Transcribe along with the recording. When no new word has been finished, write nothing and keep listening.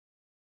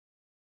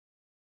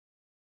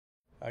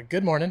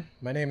Good morning.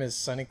 My name is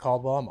Sonny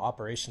Caldwell. I'm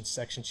Operations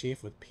Section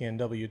Chief with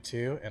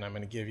PNW2, and I'm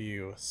going to give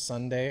you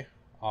Sunday,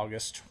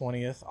 August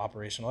 20th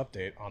operational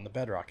update on the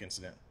Bedrock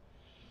incident.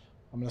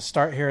 I'm going to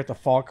start here at the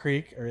Fall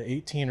Creek or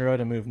 18 road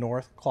and move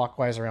north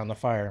clockwise around the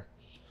fire.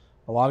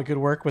 A lot of good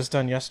work was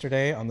done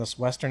yesterday on this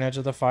western edge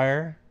of the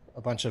fire.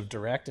 A bunch of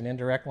direct and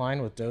indirect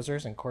line with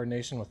dozers in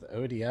coordination with the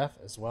ODF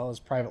as well as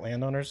private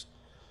landowners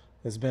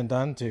has been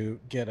done to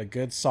get a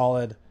good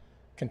solid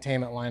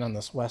containment line on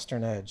this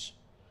western edge.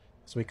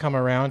 As we come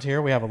around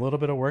here, we have a little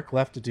bit of work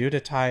left to do to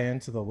tie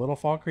into the Little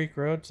Fall Creek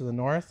Road to the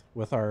north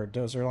with our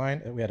dozer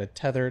line. We had a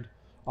tethered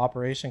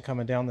operation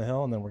coming down the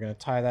hill, and then we're going to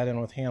tie that in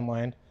with hand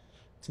line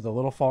to the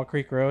Little Fall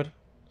Creek Road.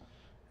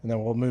 And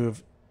then we'll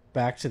move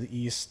back to the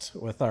east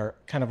with our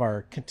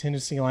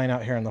contingency line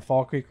out here on the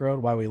Fall Creek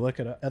Road while we look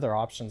at other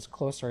options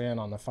closer in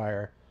on the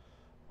fire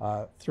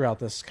throughout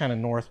this kind of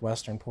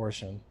northwestern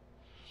portion.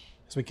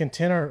 As we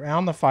continue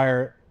around the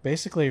fire,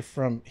 basically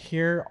from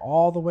here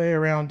all the way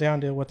around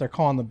down to what they're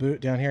calling the boot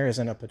down here is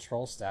in a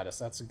patrol status.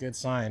 That's a good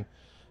sign.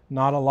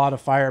 Not a lot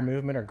of fire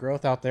movement or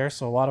growth out there,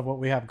 so a lot of what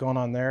we have going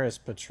on there is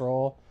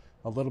patrol,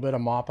 a little bit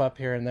of mop up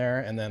here and there,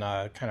 and then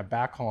kind of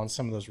backhauling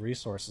some of those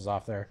resources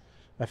off there.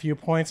 A few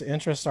points of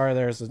interest are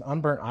there's an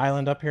unburnt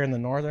island up here in the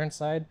northern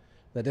side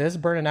that is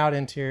burning out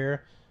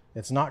interior.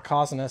 It's not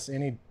causing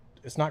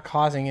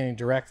any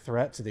direct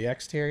threat to the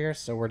exterior,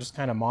 so we're just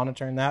kind of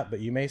monitoring that, but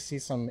you may see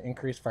some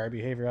increased fire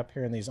behavior up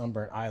here in these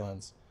unburnt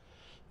islands.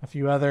 A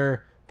few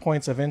other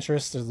points of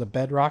interest is the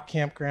Bedrock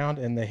campground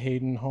and the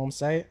Hayden home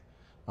site.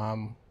 A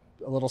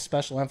little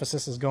special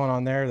emphasis is going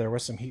on there. There were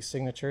some heat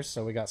signatures,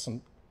 so we got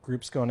some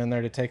groups going in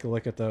there to take a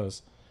look at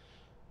those.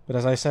 But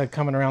as I said,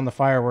 coming around the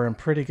fire, we're in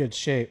pretty good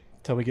shape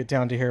till we get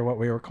down to here what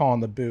we were calling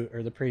the boot,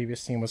 or the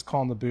previous team was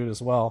calling the boot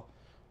as well.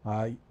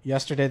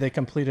 Yesterday they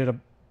completed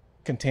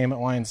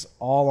containment lines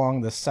all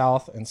along the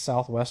south and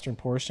southwestern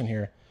portion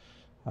here.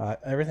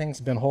 Everything's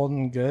been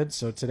holding good,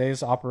 so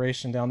today's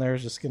operation down there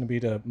is just going to be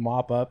to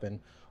mop up and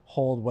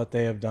hold what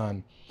they have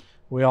done.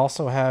 We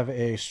also have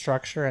a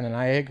structure and an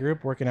IA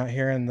group working out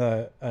here in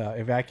the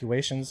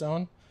evacuation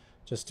zone,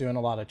 just doing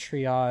a lot of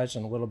triage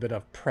and a little bit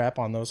of prep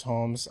on those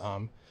homes.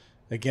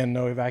 Again,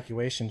 no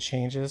evacuation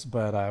changes,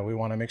 but we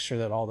want to make sure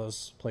that all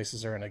those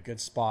places are in a good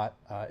spot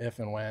if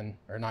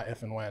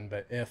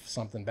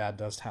something bad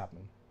does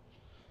happen.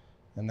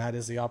 And that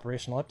is the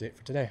operational update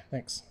for today.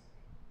 Thanks.